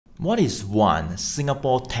What is one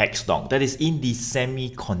Singapore tech stock that is in the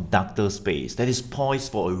semiconductor space that is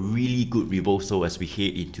poised for a really good reversal as we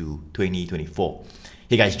head into 2024?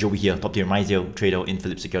 Hey guys, Joey here, top tier MyZero trader in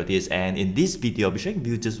Philip Securities, and in this video I'll be sharing with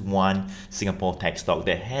you just one Singapore tech stock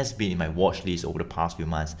that has been in my watch list over the past few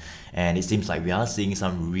months, and it seems like we are seeing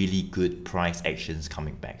some really good price actions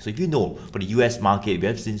coming back. So if you know, for the US market, we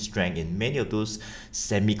have seen strength in many of those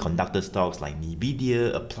semiconductor stocks like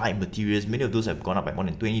Nvidia, Applied Materials. Many of those have gone up by more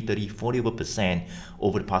than 20, 30, 40%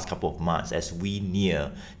 over the past couple of months as we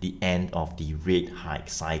near the end of the rate hike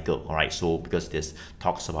cycle. Alright, so because there's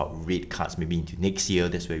talks about rate cuts maybe into next year,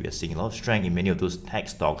 that's where we are seeing a lot of strength in many of those tech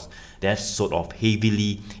stocks that sold off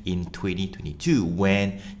heavily in 2022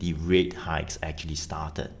 when the rate hikes actually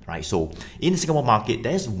started, right? So in the Singapore market,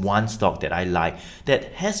 there's one stock that I like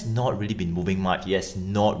that has not really been moving much. It has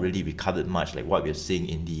not really recovered much like what we're seeing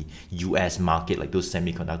in the US market, like those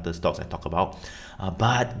semiconductor stocks I talk about.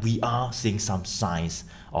 But we are seeing some signs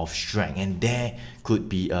of strength, and there could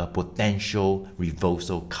be a potential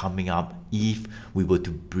reversal coming up if we were to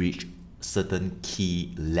breach certain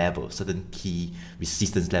key levels, certain key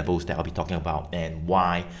resistance levels that I'll be talking about, and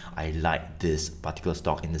why I like this particular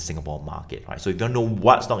stock in the Singapore market, right? So if you don't know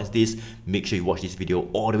what stock is this, make sure you watch this video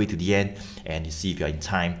all the way to the end and you see if you're in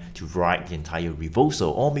time to ride the entire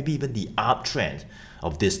reversal or maybe even the uptrend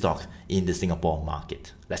of this stock in the Singapore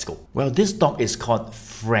market. Let's go. Well, this stock is called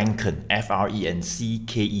Franken,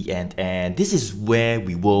 F-R-E-N-C-K-E-N, and this is where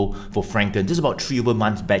we were for Franken just about 3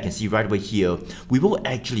 months back. You can see right over here, we were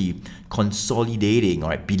actually consolidating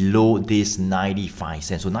below this 95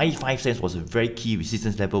 cents. So 95 cents was a very key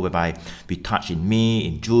resistance level whereby we touched in May,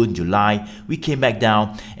 in June, July. We came back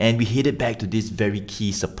down and we headed back to this very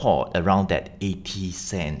key support around that 80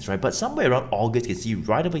 cents, right? But somewhere around August, you can see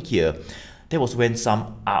right over here, that was when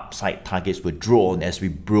some upside targets were drawn as we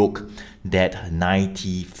broke that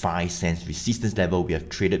 95 cents resistance level we have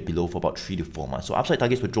traded below for about 3 to 4 months. So upside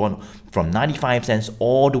targets were drawn from 95 cents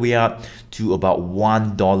all the way up to about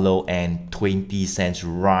 $1.20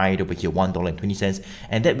 right over here, $1.20,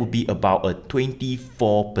 and that would be about a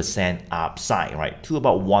 24% upside, right, to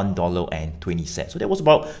about $1.20. So that was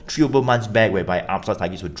about 3 months back whereby upside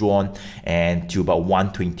targets were drawn and to about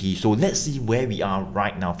 120. So let's see where we are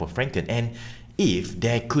right now for Franken, and if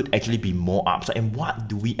there could actually be more upside, and what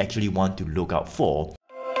do we actually want to look out for.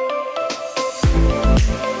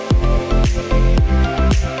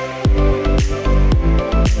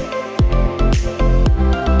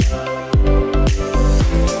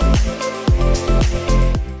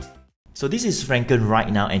 So this is Franken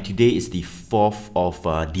right now, and today is the 4th of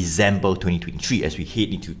December 2023 as we head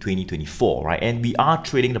into 2024, right? And we are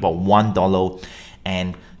trading about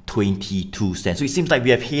 $1.22. So it seems like we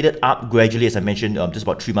have headed up gradually. As I mentioned, just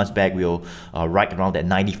about 3 months back, we were right around that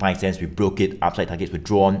 95 cents. We broke it. Upside targets were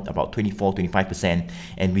drawn about 25%,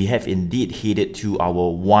 and we have indeed headed to our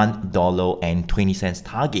 $1.20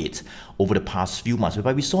 target over the past few months,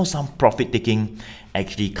 whereby we saw some profit taking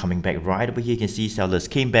actually coming back. Right over here, you can see sellers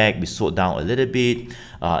came back, we sold down a little bit,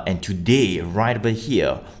 and today, right over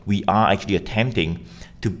here, we are actually attempting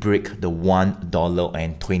to break the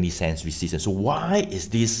 $1.20 resistance. So why is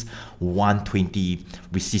this 120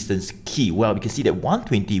 resistance key? Well, we can see that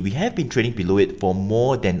 120, we have been trading below it for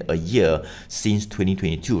more than a year since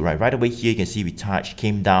 2022, right? Right over here, you can see we touched,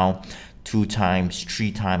 came down 2 times,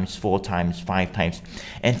 3 times, 4 times, 5 times,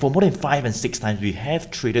 and for more than 5 and 6 times we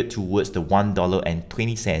have traded towards the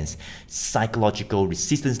 $1.20 psychological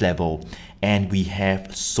resistance level, and we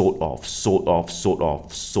have sold off,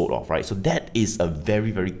 right? So that is a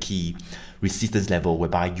very, very key resistance level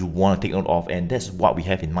whereby you want to take note of, and that's what we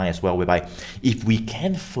have in mind as well, whereby if we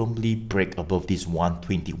can firmly break above this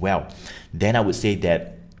 120, well, then I would say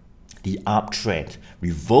that the uptrend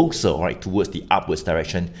reversal, right, towards the upwards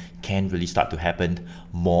direction can really start to happen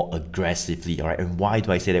more aggressively, all right? And why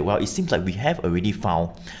do I say that? Well, it seems like we have already found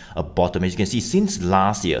a bottom. As you can see, since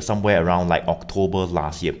last year, somewhere around like October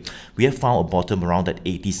last year, we have found a bottom around that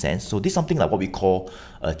 80 cents. So this is something like what we call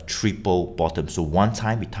a triple bottom. So 1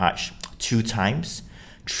 time we touched, 2 times,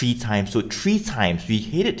 3 times. So 3 times we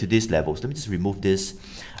headed to these levels. Let me just remove this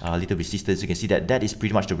little resistance. You can see that that is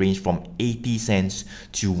pretty much the range from 80 cents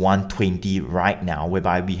to 120 right now,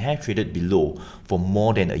 whereby we have traded below for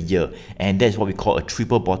more than a year, and that's what we call a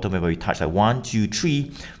triple bottom, whereby we touched like 1, 2,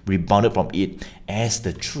 3, rebounded from it as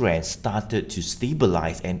the trend started to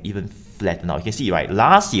stabilize and even flatten out. You can see, right,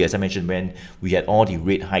 last year, as I mentioned, when we had all the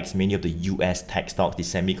rate hikes, many of the US tech stocks, the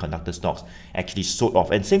semiconductor stocks actually sold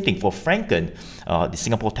off. And same thing for Franken, the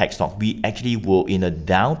Singapore tech stock, we actually were in a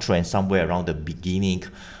downtrend somewhere around the beginning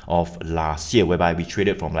of last year, whereby we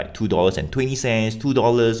traded from like $2.20,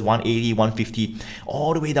 $2, 180, 150,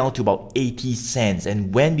 all the way down to about 80 cents.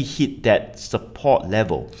 And when we hit that support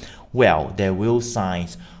level, well, there were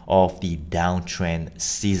signs of the downtrend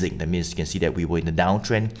ceasing. That means you can see that we were in the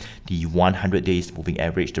downtrend, the 100 days moving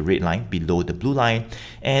average, the red line below the blue line,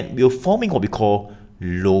 and we were forming what we call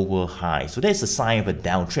lower high. So that's a sign of a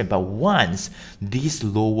downtrend. But once this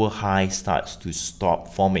lower high starts to stop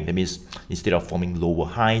forming, that means instead of forming lower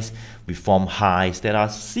highs, we form highs that are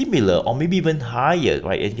similar or maybe even higher,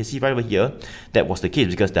 right? And you can see right over here, that was the case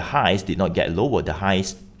because the highs did not get lower. The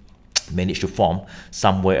highs managed to form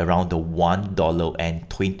somewhere around the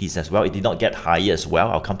 $1.20 as well. It did not get higher as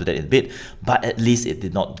well. I'll come to that in a bit, but at least it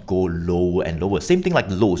did not go lower and lower. Same thing like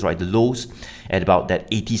the lows, right? The lows at about that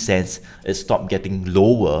 80 cents, it stopped getting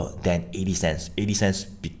lower than 80 cents. 80 cents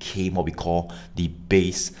became what we call the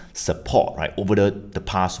base support, right? Over the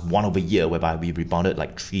past one over year, whereby we rebounded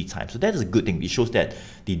like 3 times. So that is a good thing. It shows that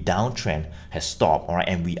the downtrend has stopped, all right?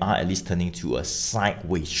 And we are at least turning to a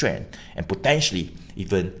sideways trend and potentially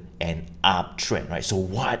even an uptrend, right? So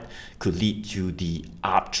what could lead to the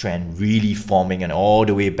uptrend really forming and all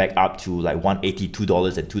the way back up to like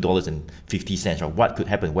 $182 and $2.50, right? What could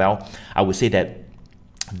happen? Well, I would say that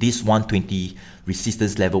this 120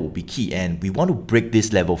 resistance level will be key, and we want to break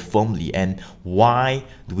this level firmly. And why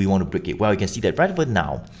do we want to break it? Well, you can see that right over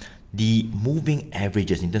now, the moving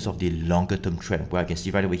averages in terms of the longer term trend, where I can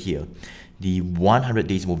see right over here, the 100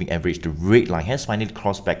 days moving average, the red line has finally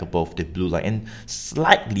crossed back above the blue line, and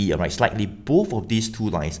slightly, both of these two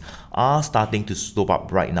lines are starting to slope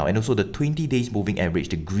up right now. And also the 20 days moving average,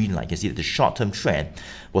 the green line, you can see that the short-term trend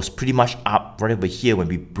was pretty much up right over here when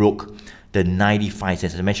we broke the 95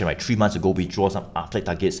 cents. As I mentioned, right, 3 months ago, we draw some upside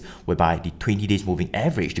targets whereby the 20 days moving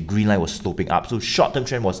average, the green line was sloping up. So short-term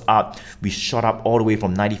trend was up. We shot up all the way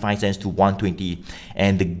from 95 cents to 120.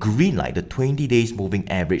 And the green line, the 20 days moving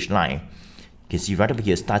average line, you can see right over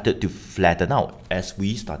here started to flatten out as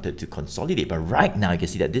we started to consolidate. But right now, you can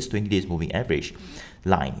see that this 20 days moving average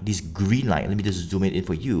line, this green line, let me just zoom it in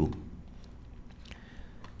for you.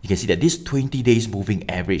 You can see that this 20 days moving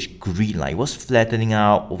average green line was flattening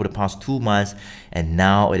out over the past 2 months, and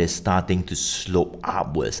now it is starting to slope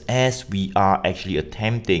upwards as we are actually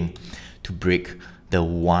attempting to break the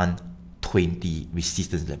 120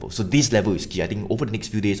 resistance level. So this level is key. I think over the next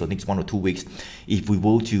few days or next 1 or 2 weeks, if we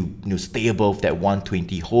were to stay above that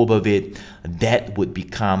 120, hold above it, that would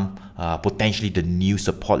become potentially the new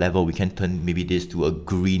support level. We can turn maybe this to a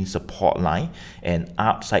green support line, and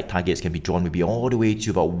upside targets can be drawn maybe all the way to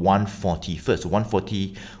about 140 first. So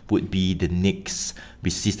 140 would be the next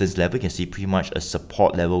resistance level. You can see pretty much a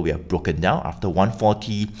support level we have broken down. After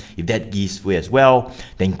 140, if that gives way as well,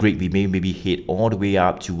 then great, we may maybe head all the way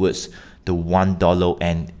up towards the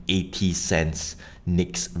 $1.80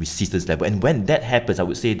 next resistance level. And when that happens, I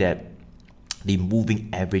would say that the moving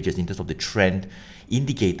averages in terms of the trend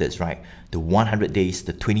indicators, right, the 100 days,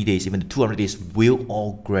 the 20 days, even the 200 days will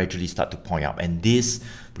all gradually start to point up. And this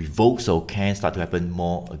reversal can start to happen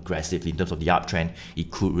more aggressively in terms of the uptrend.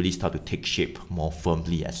 It could really start to take shape more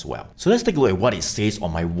firmly as well. So let's take a look at what it says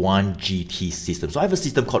on my 1GT system. So I have a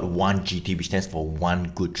system called 1GT, which stands for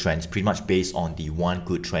One Good Trend. It's pretty much based on the One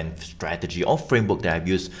Good Trend strategy or framework that I've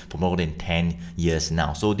used for more than 10 years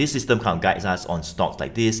now. So this system kind of guides us on stocks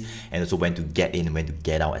like this, and also when to get in and when to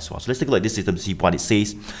get out as well. So let's take a look at this system to see what it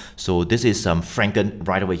says. So this is Franken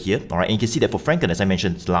right over here. All right, and you can see that for Franken, as I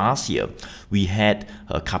mentioned last year, we had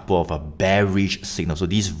a couple of bearish signals. So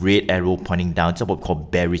these red arrow pointing down, it's what we call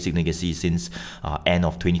bearish signal. You can see since end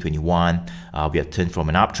of 2021, we have turned from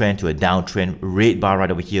an uptrend to a downtrend. Red bar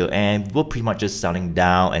right over here, and we're pretty much just selling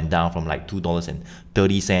down and down from like $2.30,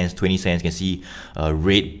 20 cents. You can see a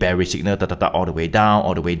red bearish signal, all the way down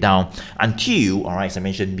until, all right, as I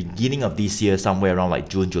mentioned, beginning of this year, somewhere around like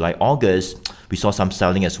June, July, August, we saw some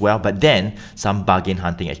selling as well, but then some bargain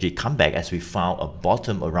hunting actually come back as we found a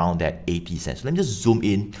bottom around that 80 cents. So let me just zoom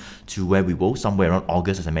in to where we were, somewhere around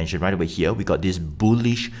August, as I mentioned, right over here. We got this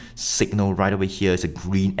bullish signal right over here. It's a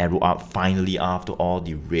green arrow up finally after all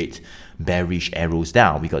the red bearish arrows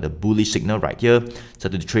down. We got the bullish signal right here,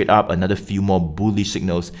 started to trade up, another few more bullish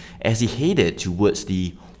signals as he headed towards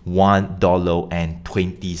the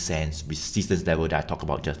 $1.20 resistance level that I talked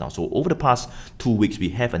about just now. So over the past 2 weeks, we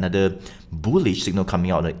have another bullish signal coming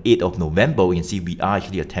out on the 8th of November. We can see we are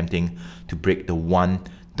actually attempting to break the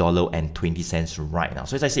 $1.20 right now.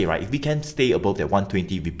 So as I say, right, if we can stay above that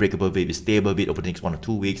 120, we break above it, we stay above it over the next 1 or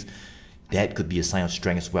 2 weeks, that could be a sign of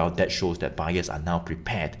strength as well. That shows that buyers are now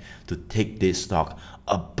prepared to take this stock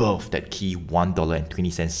above that key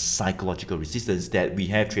 $1.20 psychological resistance that we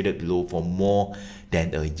have traded below for more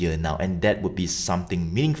than a year now, and that would be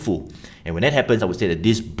something meaningful. And when that happens, I would say that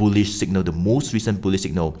this bullish signal, the most recent bullish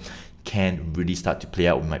signal, can really start to play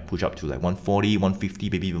out. We might push up to like 140, 150,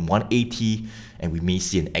 maybe even 180, and we may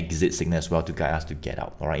see an exit signal as well to guide us to get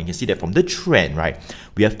out. All right, you can see that from the trend, right?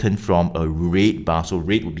 We have turned from a red bar, so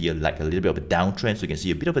red would be like a little bit of a downtrend. So you can see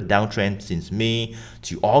a bit of a downtrend since May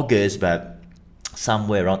to August, but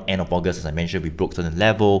somewhere around end of August, as I mentioned, we broke certain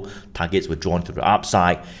level, targets were drawn to the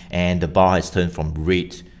upside, and the bar has turned from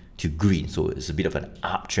red to green. So it's a bit of an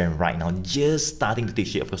uptrend right now, just starting to take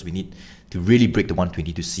shape. Of course, we need to really break the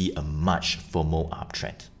 120 to see a much firmer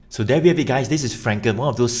uptrend. So there we have it, guys. This is Franken, one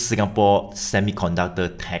of those Singapore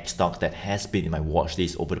semiconductor tech stocks that has been in my watch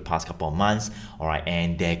list over the past couple of months. All right,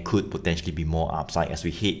 and there could potentially be more upside as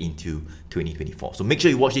we head into 2024. So make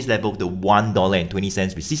sure you watch this level, the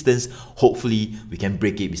 $1.20 resistance. Hopefully, we can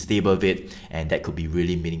break it, we stay above it, and that could be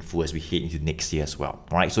really meaningful as we head into next year as well.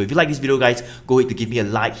 All right, so if you like this video, guys, go ahead to give me a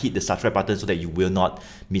like, hit the subscribe button so that you will not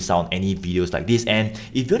miss out on any videos like this. And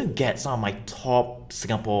if you want to get some of my top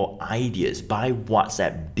Singapore ideas by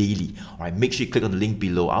WhatsApp daily, all right, make sure you click on the link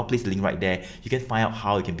below. I'll place the link right there. You can find out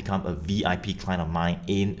how you can become a VIP client of mine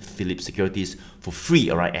in Philips Securities for free,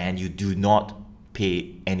 all right, and you do not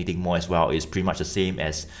pay anything more as well. It's pretty much the same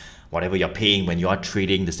as whatever you're paying when you are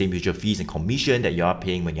trading, the same usual fees and commission that you are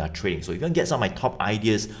paying when you are trading. So if you want to get some of my top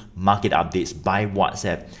ideas, market updates by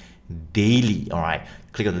WhatsApp daily, all right,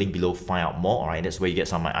 click on the link below, find out more. All right, that's where you get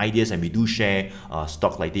some of my ideas, and we do share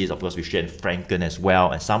stocks like this. Of course, we share Franken as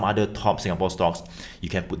well, and some other top Singapore stocks. You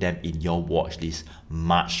can put them in your watch list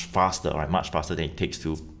much faster, all right, much faster than it takes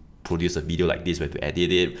to produce a video like this, where to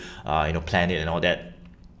edit it, plan it and all that.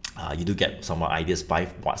 You do get some more ideas by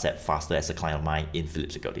WhatsApp faster as a client of mine in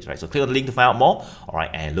Philips Securities, right? So click on the link to find out more, all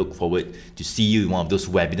right, and look forward to see you in one of those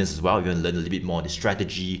webinars as well. You're going to learn a little bit more on the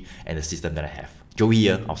strategy and the system that I have. Joey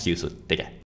here, I'll see you soon. Take care.